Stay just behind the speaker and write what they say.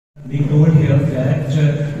We told here that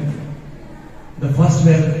the first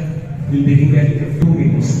bell will begin at 2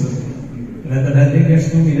 minutes. When the bell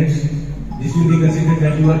gets 2 minutes, this will be considered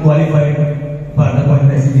that you are qualified for the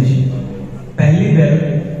point recitation. पहली bell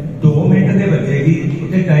 2 minute ਦੇ ਵੱਜੇਗੀ,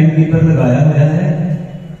 ਉੱਤੇ time keeper लगाया होया है।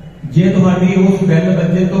 जे तुम्हारी उस bell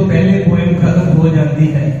बजे तो पहले पॉइंट खत्म हो जाती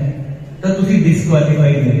है तो तुसी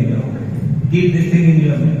डिस्क्वालीफाई नहीं जाओगे। Keep this thing in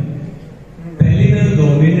your mind. पहली bell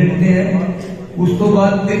 2 मिनट ਤੇ है, उस तो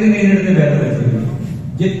बाद 3 मिनट ਦੇ bell ਵੱਜੇਗੀ।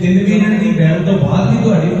 ਜੇ 3 ਮਿੰਟ ਦੀ bell ਤੋਂ ਬਾਅਦ ਵੀ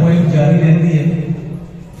ਤੁਹਾਡੀ ਪॉइंट ਜਾਰੀ ਰਹਿੰਦੀ ਹੈ,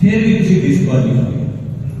 ਫਿਰ ਵੀ ਤੁਸੀਂ डिस्क्वालीफाई।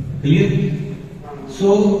 क्लियर? सो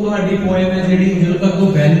ਤੁਹਾਡੀ ਪॉइंट ਹੈ ਜਿਹੜੀ ਜਦੋਂ ਤੱਕ ਉਹ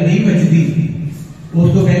bell नहीं ਵੱਜਦੀ ਉਸ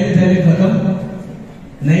ਤੋਂ पहले खत्म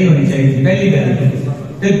नहीं होनी चाहिए। पहली bell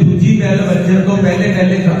ਤੇ ਦੂਜੀ bell ਵੱਜਣ ਤੋਂ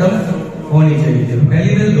पहले खत्म होनी चाहिए।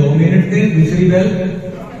 पहली bell 2 मिनट ਤੇ दूसरी bell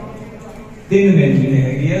 3 मिनट की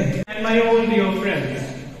हैगी है। And my own dear friends,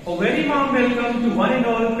 a very warm welcome to one and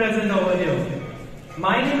all present over here.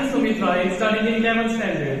 My name is Sumitra, studying in 11th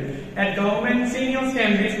standard at Government Senior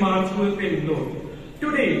Secondary Smart School, Premature.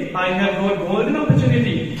 Today, I have got golden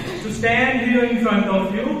opportunity to stand here in front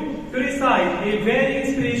of you to recite a very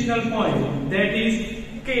inspirational poem, that is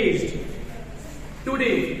Caged.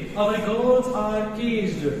 Today, our girls are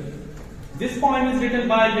caged. This poem is written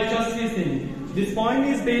by Shri. This poem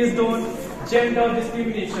is based on gender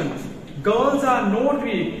discrimination. Girls are not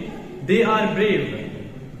weak, they are brave.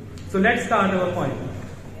 So let's start our poem.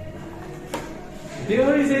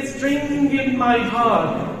 There is a string in my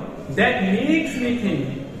heart that makes me think,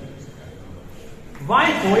 why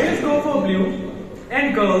boys go for blue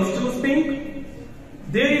and girls choose pink?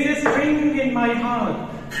 There is a string in my heart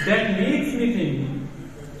that makes me think,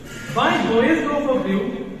 why boys go for blue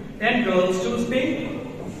and girls choose pink?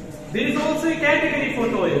 There is also a category for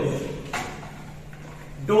toys,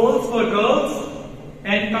 dolls for girls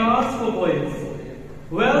and cars for boys.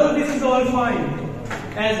 Well, this is all fine,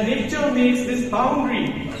 as nature makes this boundary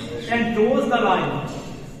and draws the line.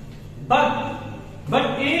 But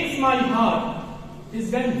aches my heart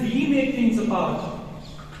is when we make things apart.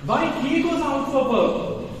 Why he goes out for work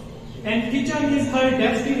and kitchen is her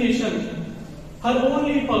destination, her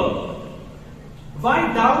only perk? Why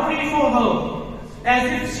dowry for her as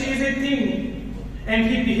if she is a thing, and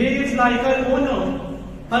he behaves like her owner,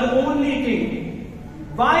 her only king?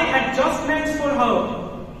 Why adjustments for her,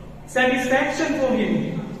 satisfaction for him?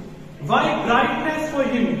 Why brightness for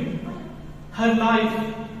him, her life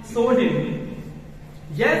sold him?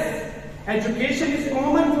 Yes, education is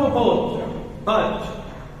common for both, but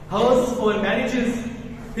hers for marriages,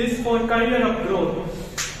 his for career of growth.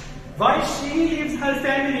 Why she leaves her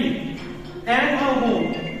family and her home,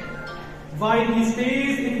 while he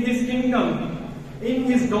stays in his kingdom, in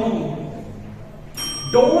his dome?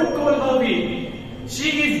 Don't call her weak, she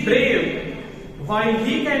is brave. While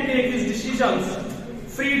he can take his decisions,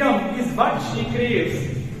 freedom is what she craves.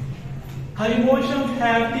 Her emotions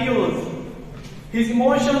have tears, his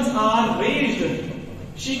emotions are raged.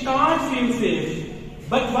 She can't feel safe,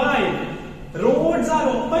 but why? Roads are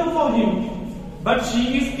open for him, but she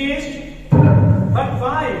is caged. But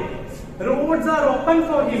why? Roads are open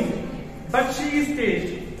for him, but she is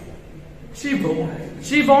caged.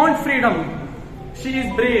 She wants freedom. She is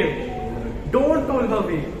brave. Don't pull her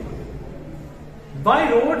way. Why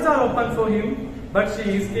roads are open for him, but she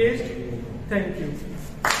is caged? Thank you.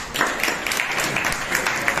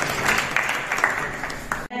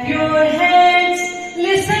 Clap your hands,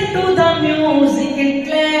 listen to the music and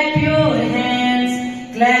clap your hands.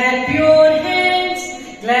 Clap your hands,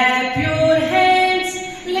 clap your hands,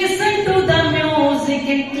 listen to the music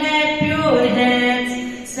and clap your hands.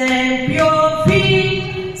 Stamp your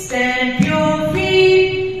feet, stamp your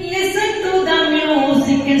feet, listen to the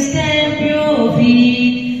music and stamp your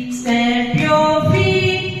feet. Stamp your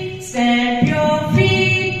feet, stamp your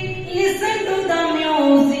feet, listen to the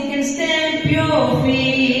music and stamp your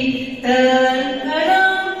feet. Turn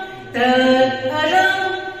around,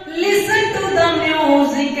 listen to the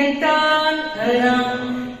music and turn around.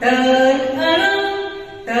 Turn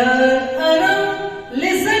around,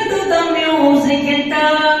 listen to the music and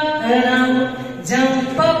turn around.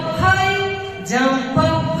 Jump up high,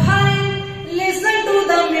 listen to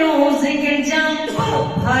the music and jump up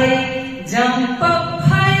high. Jump up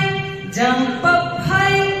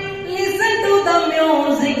high, listen to the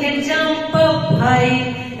music and jump up high.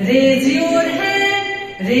 Raise your hand,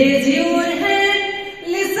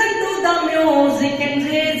 listen to the music and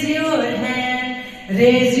raise your hand.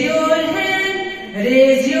 Raise your hand,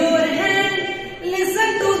 listen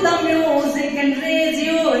to the music and raise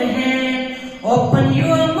your hand. Open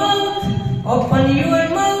your mouth,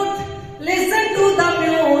 listen to the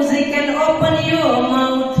music and open your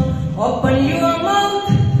mouth. Open your mouth,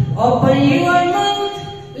 open your mouth.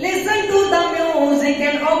 Listen to the music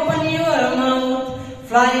and open your mouth.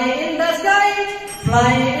 Fly in the sky,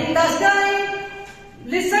 fly in the sky.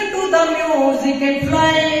 Listen to the music and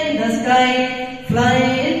fly in the sky. Fly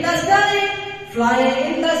in the sky, fly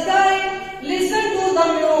in the sky. Listen to the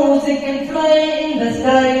music and fly in the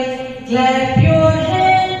sky. Clap your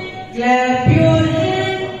hand, clap your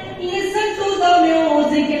hand. Listen to the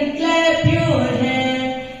music and clap your hand.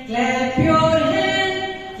 Clap your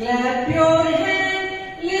hand, clap your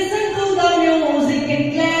hand. Listen to the music and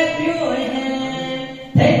clap your hand.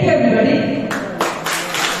 Thank you, everybody.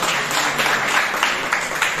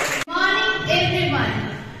 Morning, everyone.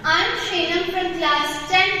 I'm Shinam from class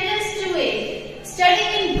 10+2A,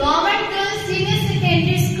 studying in Government Girls Senior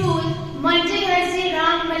Secondary School, Block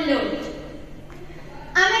Malout.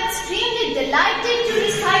 I'm extremely delighted to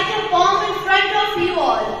recite a poem in front of you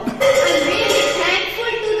all. I'm really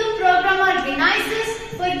thankful to the program organizers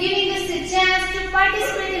for giving us a chance to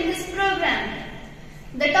participate in this program.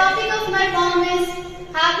 The topic of my poem is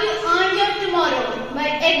Have You Earned Your Tomorrow by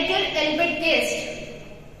Edgar Albert Guest.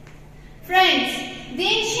 Friends, the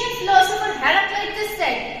ancient philosopher Heraclitus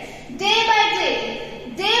said, day by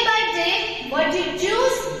day, what you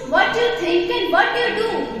choose, what you think and what you do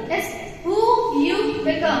is who you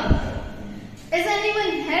become. Is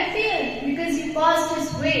anyone happier because you passed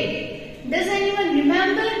his way? Does anyone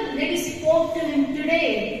remember that you spoke to him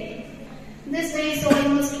today? This day is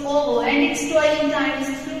almost over and its toiling time is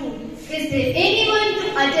through. Is there anyone to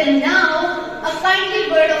utter now a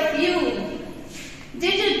kindly word of you?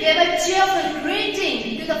 Did you give a cheerful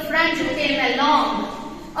greeting to the friend who came along?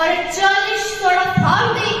 Or a churlish sort of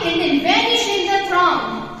howdy and then vanish in the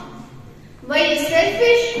throng? Were you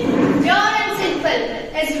selfish, pure and simple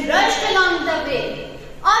as you rushed along the way?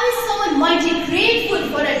 Or is someone mighty grateful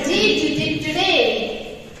for a deed you did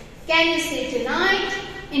today? Can you say tonight,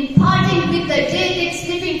 in parting with the day that's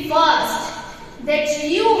slipping fast, that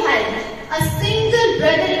you had a single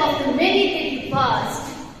brother of the many that you passed?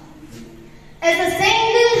 As a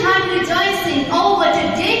single hand rejoicing over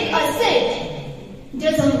to take a seat,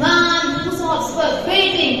 there's a man whose hopes were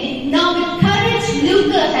fading, now with courage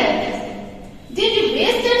look ahead. Did you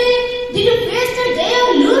waste a day? Did you waste a day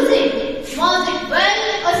or lose it? Was it well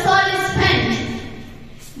or sorely spent?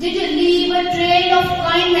 Did you leave a trail of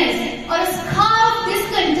kindness or a scar of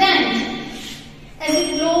discontent? As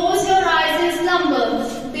you close your eyes in slumber,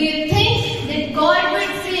 do you think that God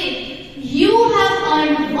would say, you have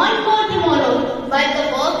earned one more tomorrow by the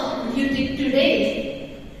work you did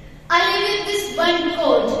today? I leave with this one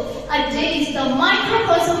quote, a day is the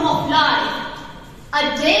microcosm of life.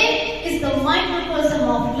 A day is the microcosm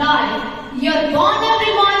of life. You're born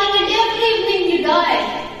every morning and every evening you die.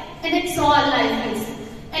 And it's all life is.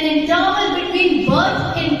 An interval between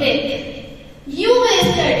birth and death. You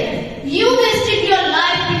wasted it. You wasted your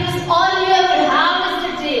life because all you ever have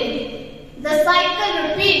is the day. The cycle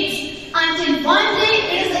repeats until one day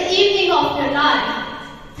it is the evening of your life.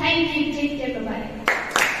 Thank you. Take care. Bye-bye.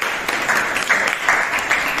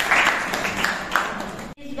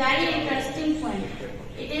 Very interesting poem.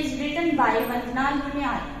 It is written by Vandana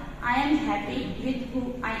Kumar. I am happy with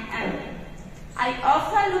who I am. I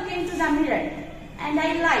often look into the mirror and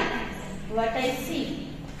I like what I see.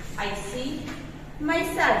 I see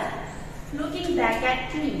myself looking back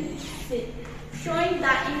at me, showing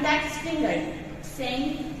the index finger,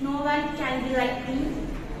 saying no one can be like me.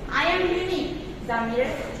 I am unique. The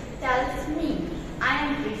mirror tells me I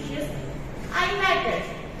am precious. I matter.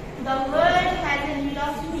 The world has a need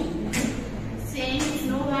of me, saying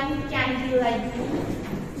no one can be like me.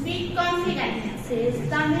 Be confident, says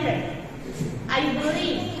the mirror. I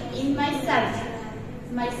believe in myself,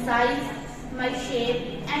 my size, my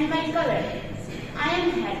shape and my color. I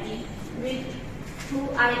am happy with who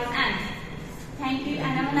I am. Thank you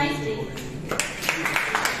and have a nice day.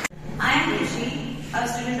 I am Rishi, a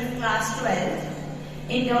student of class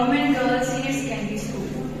 12 in Government Girls Senior Secondary School.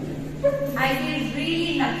 I feel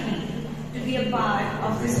really lucky to be a part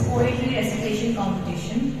of this poetry recitation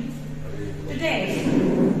competition. Today,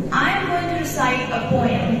 I am going to recite a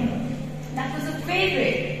poem that was a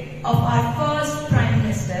favorite of our first Prime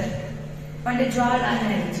Minister, Pandit Jawaharlal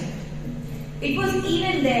Nehru. It was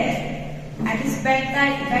even there at his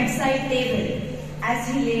bedside table as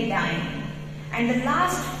he lay dying, and the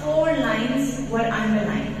last 4 lines were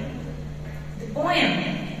underlined. The poem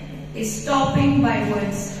is Stopping by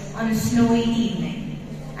Woods on a Snowy Evening,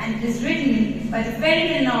 and it is written by the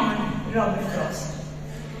very renowned Robert Frost.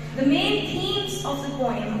 The main themes of the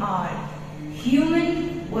poem are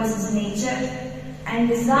human versus nature and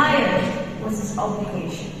desire versus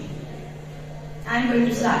obligation. I'm going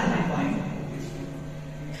to start my poem.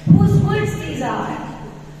 Whose woods these are?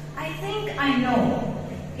 I think I know.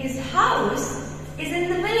 His house is in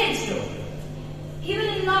the village though. He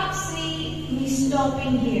will not see me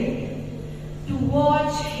stopping here to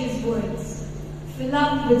watch his woods fill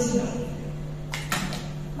up with snow.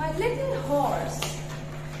 My little horse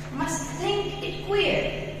must think it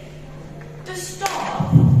queer to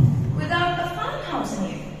stop without a farmhouse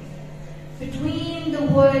near. Between the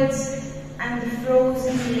woods and the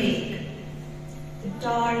frozen lake, the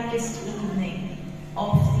darkest evening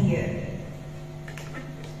of the year.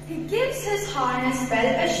 He gives his harness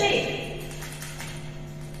bell a shake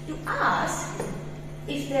to ask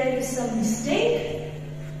if there is some mistake.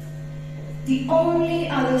 The only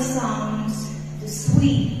other sounds the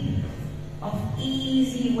sweep of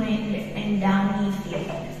easy wind and downy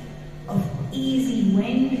flake, of easy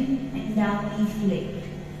wind and downy flake.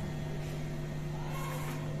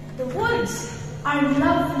 The woods are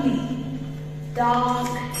lovely, dark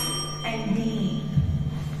and deep,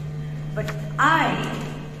 but I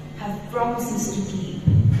have promises to keep,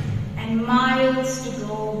 and miles to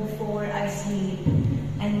go before I sleep,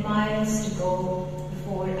 and miles to go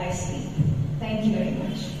before I sleep. Thank you very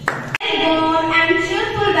much. A warm and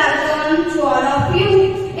cheerful welcome to all of you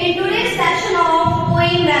in today's session of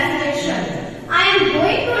poem recitation. I am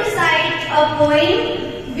going to recite a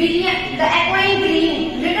poem, The Echoing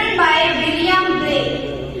Green, written by William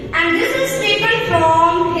Blake, and this is taken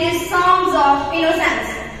from his Songs of Innocence.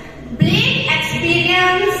 Blake's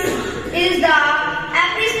experience is the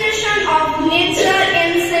appreciation of nature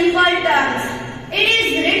in simple terms. It is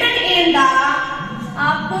written in the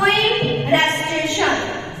poem Recitation,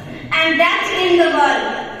 and that's in the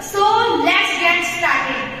world. So let's get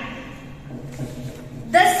started.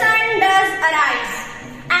 The sun does arise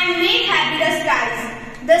and make happy the skies.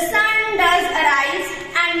 The sun does arise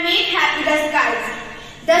and make happy the skies.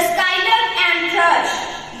 The skylark and thrush,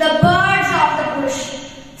 the birds of the bush,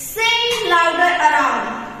 sing louder around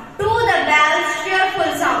to the bell's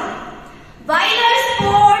cheerful sound. While our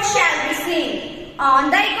sport shall be seen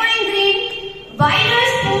on the echoing green, while our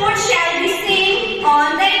sport shall be seen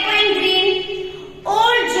on the echoing green.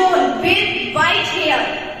 Old Joan with white hair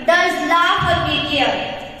does laugh a big year,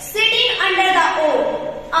 sitting under the oak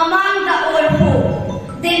among the old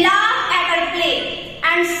folk. They laugh at her play,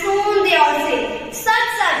 and soon they all say,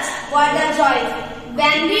 such were the joys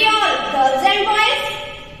when we all, girls and boys,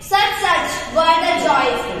 such were the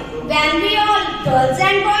joys when we all, girls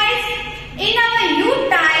and boys, in our youth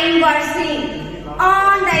time were seen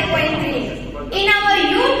on the echoing green. In our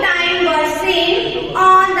youth time were seen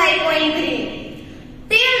on the echoing green.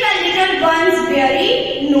 Till the little ones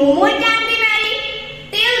weary, no more can be merry.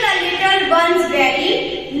 Till the little ones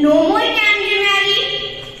weary, no more can be merry.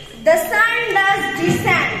 The sun does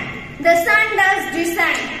descend, the sun does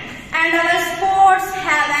descend, and our sports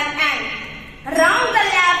have an end. Round the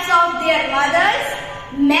laps of their mothers,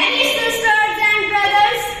 many sisters and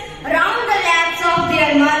brothers, round the laps of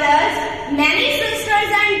their mothers, many sisters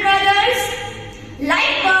and brothers,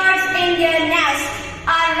 like birds in their nest,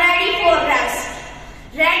 are ready for rest,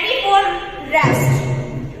 ready for rest.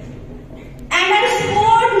 And our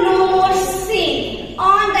sport no more seen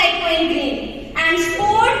on the echoing green, and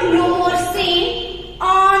sport no more seen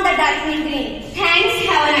on the darkening green. Thanks,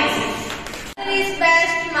 have a nice day. Mother is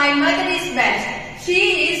best, my mother is best. She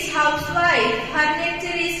is housewife, her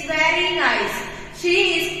nature is very nice. She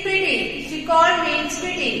is pretty, she called me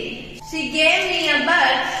sweetie. She gave me a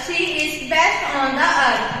bird, she is best on the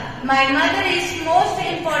earth. My mother is most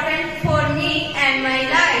important for me, and my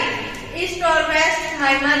life, east or west,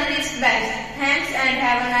 my mother is best. Thanks and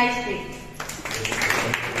have a nice day.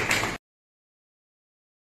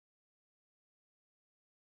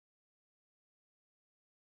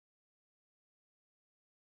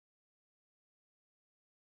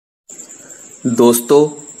 ਦੋਸਤੋ,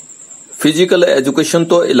 physical education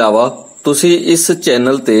ਤੋਂ ਇਲਾਵਾ ਤੁਸੀਂ ਇਸ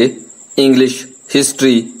channel ਤੇ English,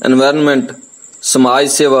 history, environment, ਸਮਾਜ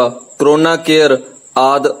ਸੇਵਾ, corona care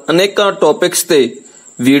ਆਦਿ ਅਨੇਕਾਂ ਟੌਪਿਕਸ ਤੇ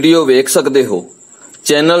ਵੀਡੀਓ ਵੇਖ ਸਕਦੇ ਹੋ।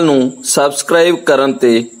 ਚੈਨਲ ਨੂੰ ਸਬਸਕ੍ਰਾਈਬ ਕਰਨ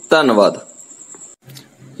ਤੇ ਧੰਨਵਾਦ।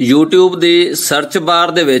 YouTube ਦੇ ਸਰਚ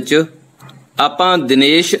ਬਾਰ ਦੇ ਵਿੱਚ ਆਪਾਂ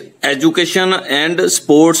ਦਿਨੇਸ਼ ਐਜੂਕੇਸ਼ਨ ਐਂਡ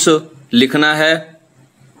ਸਪੋਰਟਸ ਲਿਖਣਾ ਹੈ।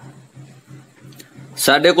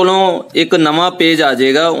 ਸਾਡੇ ਕੋਲੋਂ ਇੱਕ ਨਵਾਂ ਪੇਜ ਆ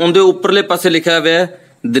ਜਾਏਗਾ, ਉਹਦੇ ਉੱਪਰਲੇ ਪਾਸੇ ਲਿਖਿਆ ਹੋਇਆ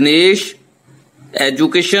ਦਿਨੇਸ਼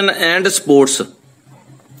ਐਜੂਕੇਸ਼ਨ ਐਂਡ ਸਪੋਰਟਸ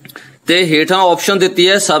ਤੇ ਹੇਠਾਂ ਆਪਸ਼ਨ ਦਿੱਤੀ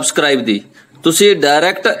ਹੈ ਸਬਸਕ੍ਰਾਈਬ ਦੀ। ਤੁਸੀਂ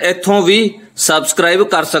ਡਾਇਰੈਕਟ ਇੱਥੋਂ ਵੀ ਸਬਸਕ੍ਰਾਈਬ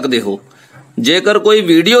ਕਰ ਸਕਦੇ ਹੋ। ਜੇਕਰ ਕੋਈ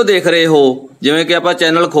ਵੀਡੀਓ ਦੇਖ ਰਹੇ ਹੋ, ਜਿਵੇਂ ਕਿ ਆਪਾਂ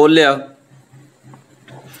ਚੈਨਲ ਖੋਲ ਲਿਆ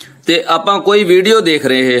ਤੇ ਆਪਾਂ ਕੋਈ ਵੀਡੀਓ ਦੇਖ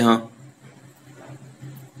ਰਹੇ ਹਾਂ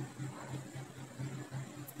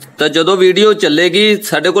ਤਾਂ ਜਦੋਂ ਵੀਡੀਓ ਚੱਲੇਗੀ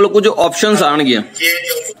ਸਾਡੇ ਕੋਲ ਕੁਝ ਆਪਸ਼ਨਸ ਆਣਗੀਆਂ।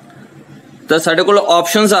 ਤਾਂ ਸਾਡੇ ਕੋਲ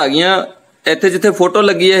ਆਪਸ਼ਨਸ ਆ ਗਈਆਂ। ਇੱਥੇ ਜਿੱਥੇ ਫੋਟੋ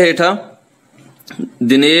ਲੱਗੀ ਹੈ ਹੇਠਾਂ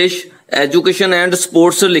ਦਿਨੇਸ਼ ਐਜੂਕੇਸ਼ਨ ਐਂਡ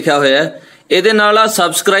ਸਪੋਰਟਸ ਲਿਖਿਆ ਹੋਇਆ ਹੈ, ਇਹਦੇ ਨਾਲ ਆ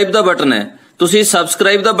ਸਬਸਕ੍ਰਾਈਬ ਦਾ ਬਟਨ ਹੈ। ਤੁਸੀਂ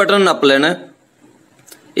ਸਬਸਕ੍ਰਾਈਬ ਦਾ ਬਟਨ ਨੱਪ ਲੈਣਾ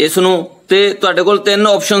ਇਸ ਨੂੰ, ਤੇ ਤੁਹਾਡੇ ਕੋਲ 3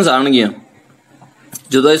 ਆਪਸ਼ਨਸ ਆਣਗੀਆਂ।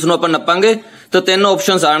 ਜਦੋਂ ਇਸ ਨੂੰ ਆਪਾਂ ਨੱਪਾਂਗੇ ਤਾਂ 3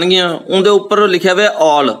 ਆਪਸ਼ਨਸ ਆਣਗੀਆਂ। ਉਹਦੇ ਉੱਪਰ ਲਿਖਿਆ ਹੋਇਆ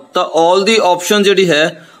ਆਲ, ਤਾਂ ਆਲ ਦੀ ਆਪਸ਼ਨ ਜਿਹੜੀ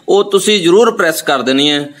ਹੈ ਉਹ ਤੁਸੀਂ ਜ਼ਰੂਰ ਪ੍ਰੈਸ ਕਰ ਦੇਣੀ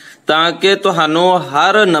ਹੈ ਤਾਂ ਕਿ ਤੁਹਾਨੂੰ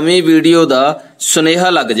ਹਰ ਨਵੀਂ ਵੀਡੀਓ ਦਾ ਸੁਨੇਹਾ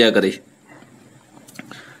ਲੱਗ ਜਾਇਆ ਕਰੇ।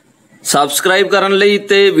 ਸਬਸਕ੍ਰਾਈਬ ਕਰਨ ਲਈ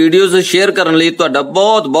ਤੇ ਵੀਡੀਓਜ਼ ਸ਼ੇਅਰ ਕਰਨ ਲਈ ਤੁਹਾਡਾ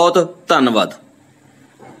ਬਹੁਤ ਬਹੁਤ ਧੰਨਵਾਦ।